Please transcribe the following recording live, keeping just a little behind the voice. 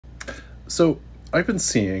So I've been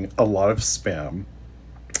seeing a lot of spam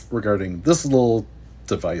regarding this little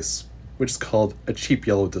device, which is called a cheap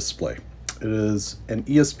yellow display. It is an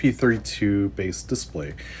ESP32 based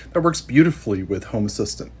display that works beautifully with Home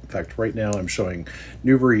Assistant. In fact, right now I'm showing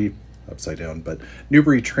Newbury, upside down, but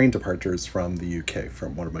Newbury train departures from the UK,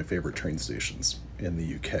 from one of my favorite train stations in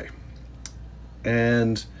the UK.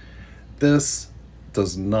 And this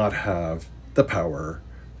does not have the power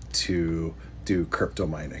to do crypto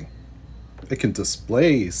mining. It can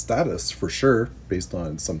display status for sure, based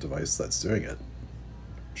on some device that's doing it,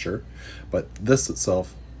 sure, but this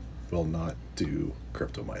itself will not do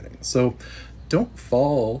crypto mining. So don't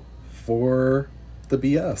fall for the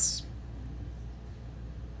BS.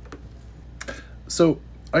 So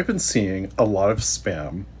I've been seeing a lot of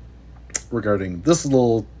spam regarding this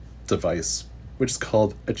little device, which is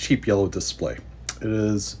called a cheap yellow display. It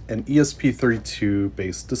is an ESP32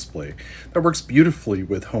 based display that works beautifully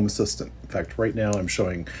with Home Assistant. In fact, right now I'm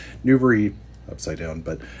showing Newbury, upside down,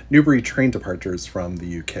 but Newbury train departures from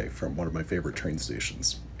the UK, from one of my favorite train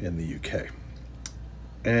stations in the UK.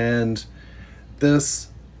 And this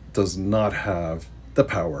does not have the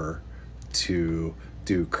power to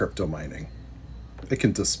do crypto mining. It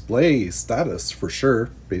can display status for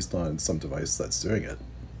sure, based on some device that's doing it,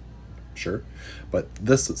 sure, but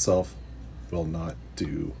this itself will not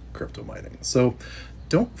do crypto mining. So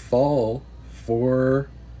don't fall for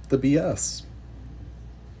the BS.